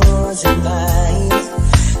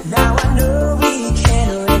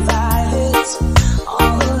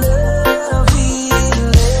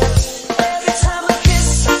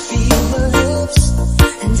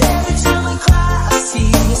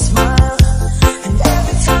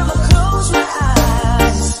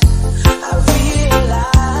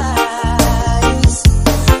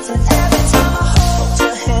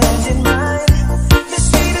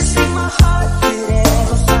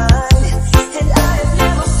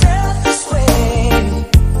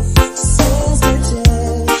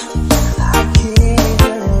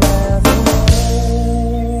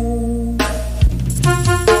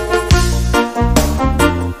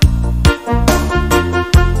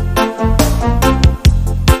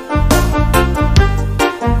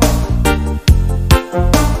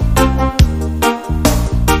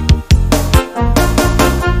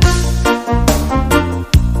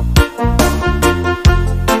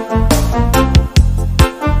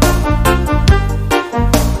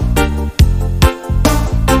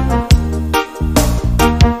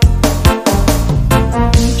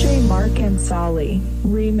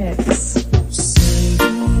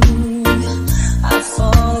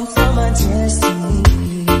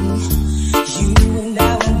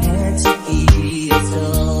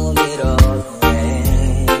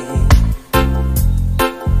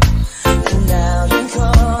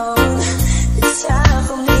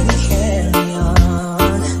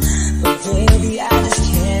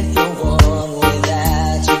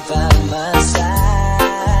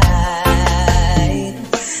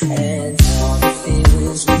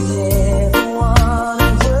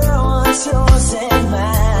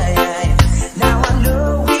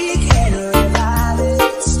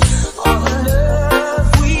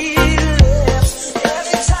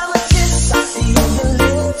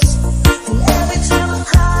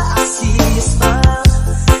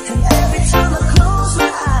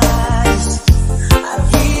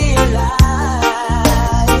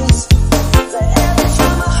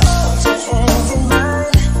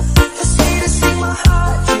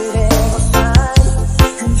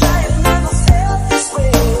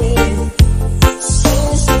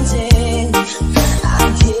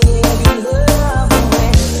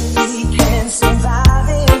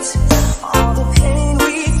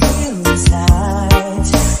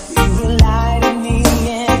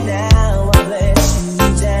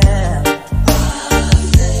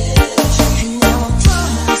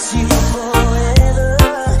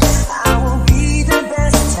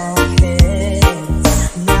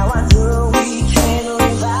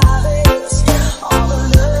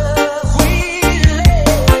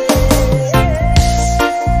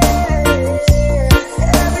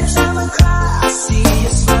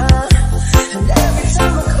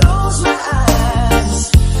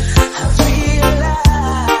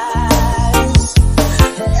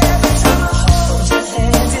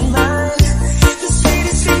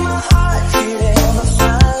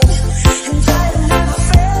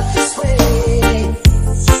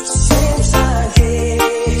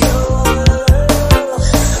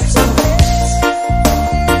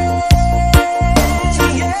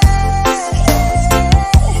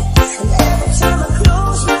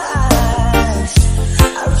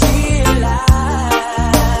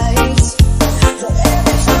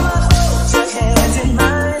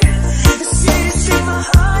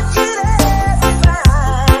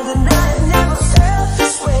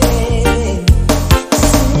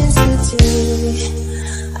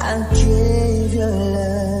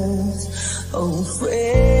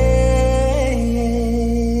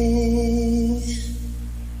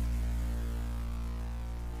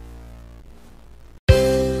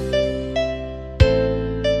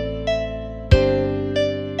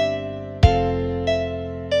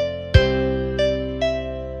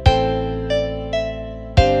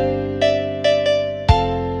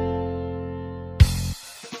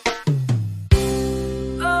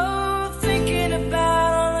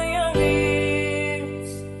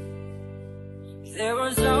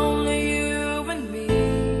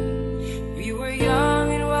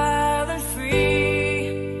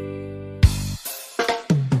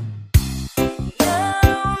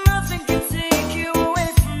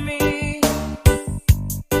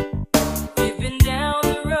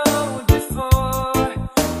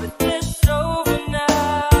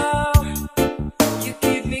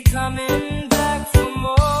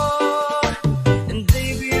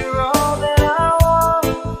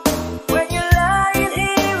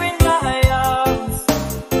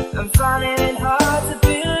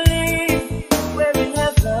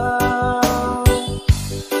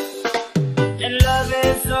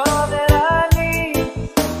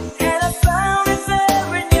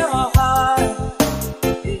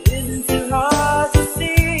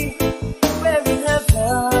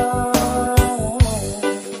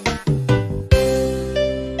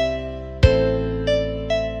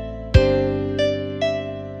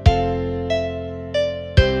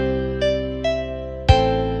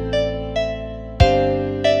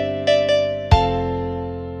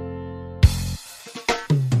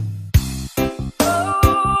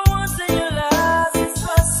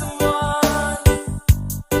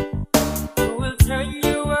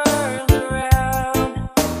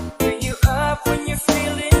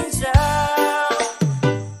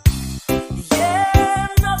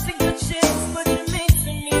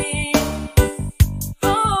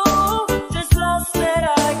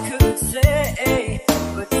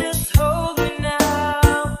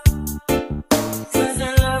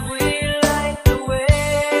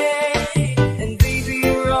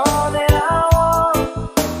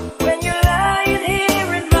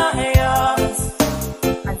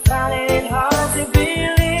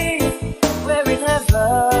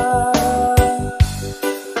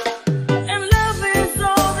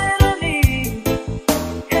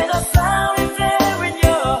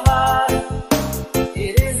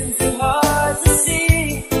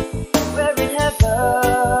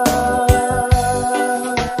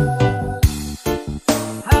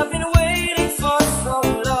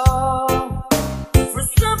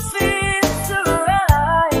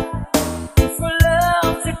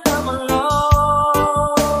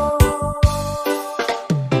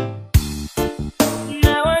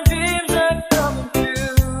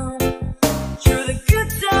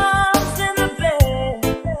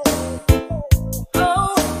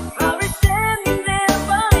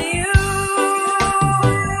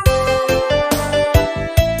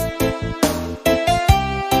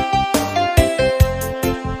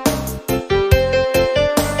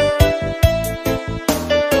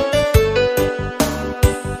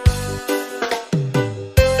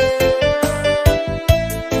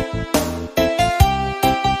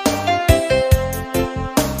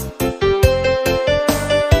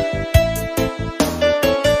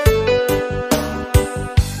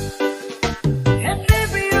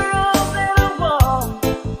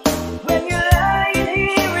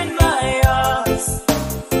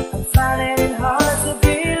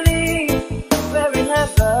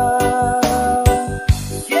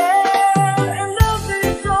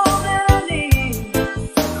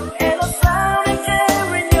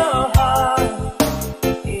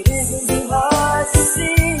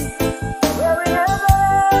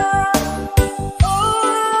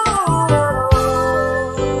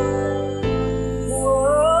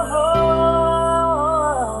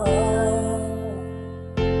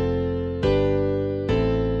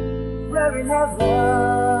in heaven.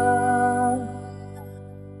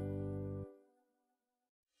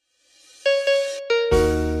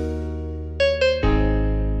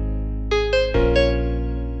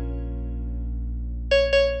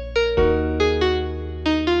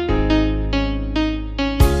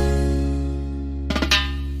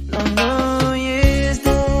 On New Year's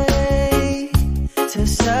Day to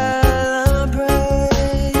celebrate,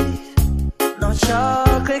 no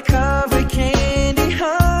chocolate covered candy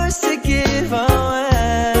hearts to give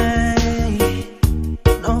away,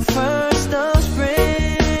 no first of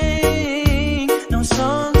spring, no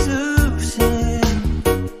song to sing.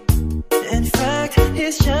 In fact,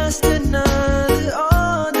 it's just another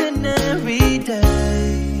ordinary day.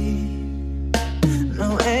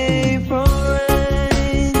 No April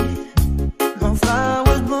rain, no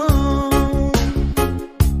flowers bloom,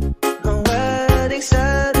 no wedding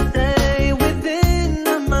Saturday within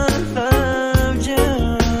the month of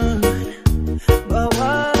June. But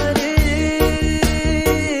what is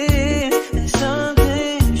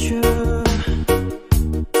something true,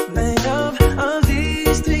 made up of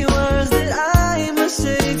these three words that I must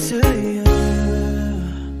say to you.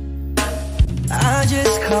 I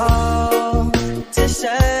just called to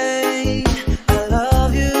say I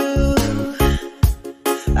love you.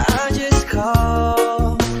 I just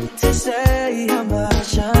called to say how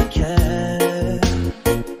much I care.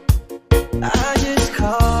 I just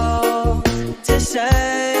called to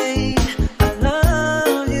say I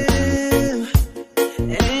love you,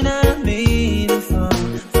 and I mean it from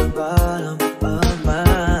the bottom of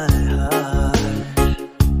my heart.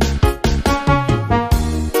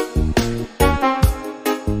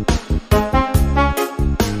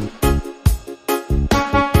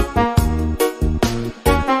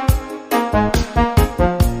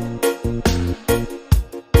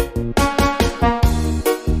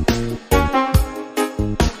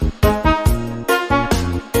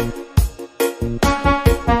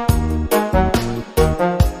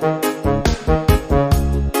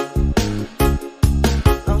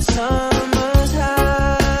 No summer's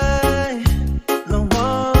high, no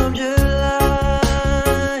warm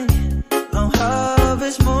July, no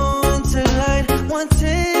harvest moon to light one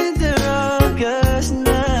tender August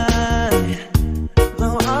night,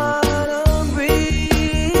 no autumn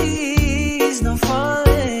breeze, no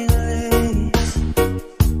falling leaves,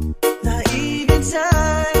 not even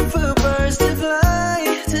time for birds to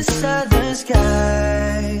fly to southern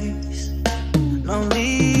skies. No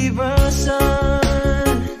Libra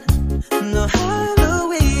sun, no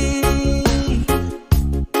Halloween,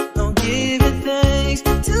 no giving thanks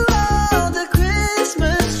to all the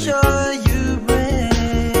Christmas joy you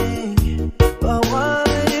bring. But what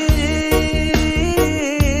it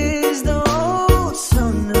is, the old so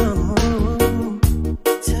new,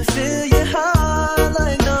 to fill your heart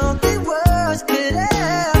like nothing words could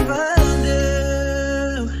ever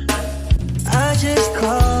do. I just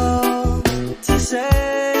called to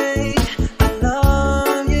say I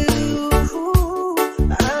love you.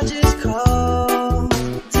 I just called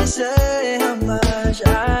to say how much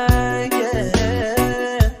I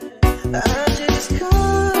care. I just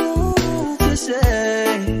called to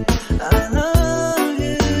say I love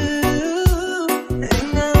you,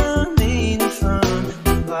 and I mean it from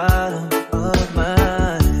the bottom of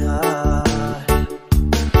my heart.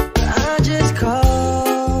 I just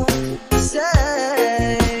called to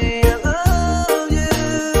say I love you.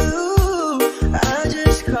 I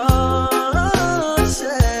just called to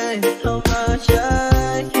say how much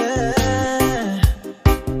I care.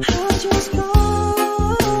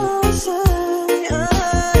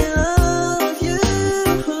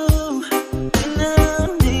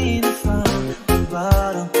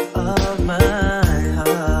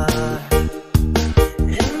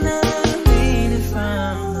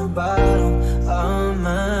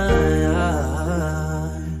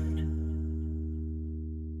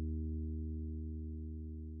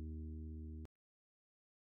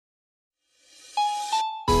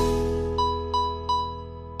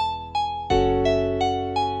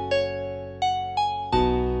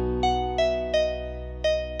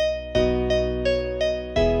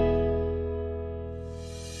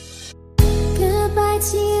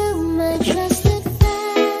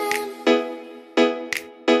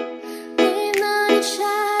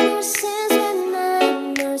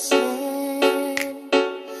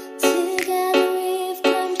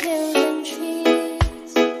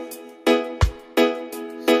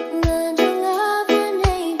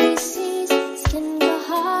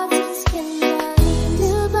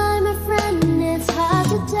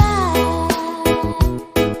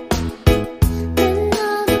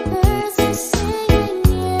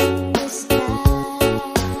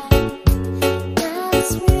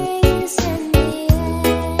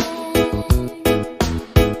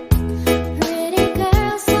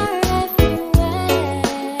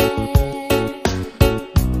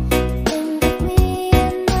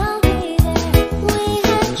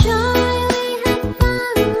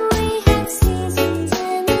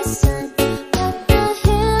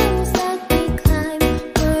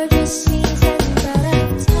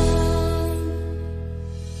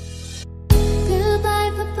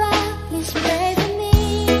 bones break.